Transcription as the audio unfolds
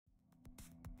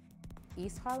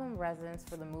East Harlem residents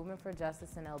for the Movement for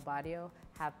Justice in El Barrio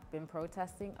have been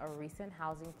protesting a recent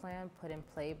housing plan put in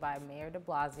play by Mayor de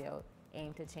Blasio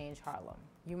aimed to change Harlem.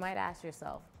 You might ask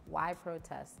yourself, why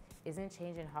protest? Isn't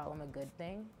change in Harlem a good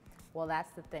thing? Well,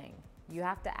 that's the thing. You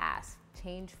have to ask,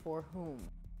 change for whom?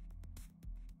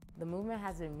 The movement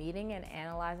has been meeting and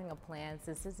analyzing a plan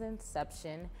since its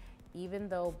inception, even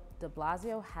though de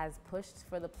Blasio has pushed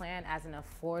for the plan as an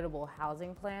affordable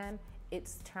housing plan.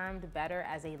 It's termed better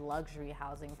as a luxury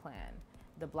housing plan.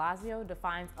 De Blasio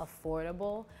defines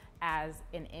affordable as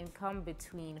an income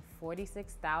between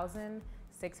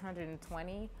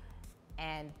 $46,620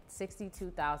 and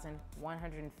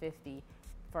 $62,150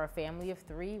 for a family of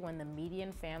 3, when the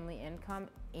median family income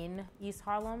in East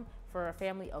Harlem for a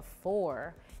family of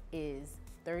 4 is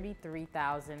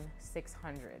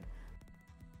 $33,600.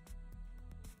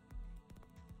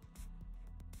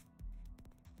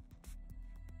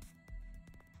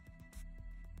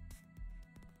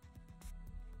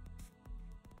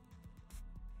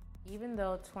 Even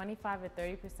though 25 to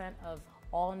 30% of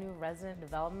all new resident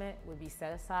development would be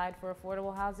set aside for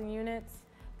affordable housing units,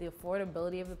 the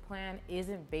affordability of the plan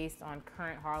isn't based on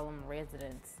current Harlem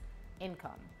residents'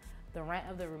 income. The rent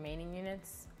of the remaining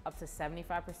units, up to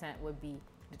 75%, would be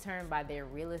determined by their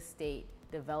real estate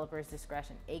developer's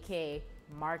discretion, aka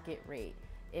market rate.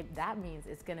 That means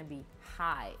it's gonna be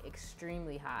high,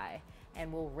 extremely high,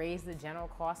 and will raise the general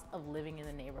cost of living in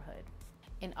the neighborhood.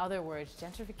 In other words,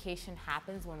 gentrification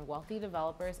happens when wealthy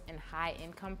developers and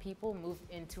high-income people move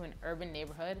into an urban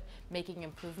neighborhood, making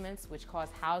improvements which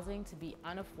cause housing to be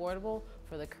unaffordable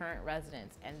for the current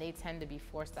residents, and they tend to be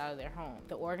forced out of their home.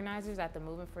 The organizers at the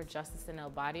Movement for Justice in El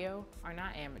Barrio are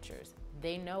not amateurs.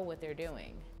 They know what they're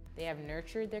doing. They have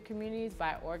nurtured their communities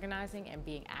by organizing and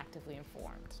being actively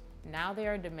informed. Now they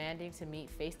are demanding to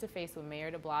meet face-to-face with Mayor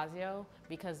de Blasio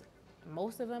because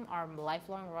most of them are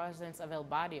lifelong residents of El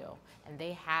Barrio, and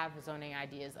they have zoning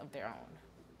ideas of their own.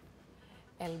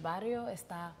 El Barrio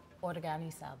está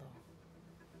organizado.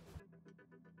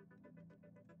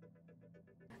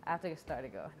 I have to get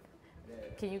started going.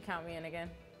 Can you count me in again?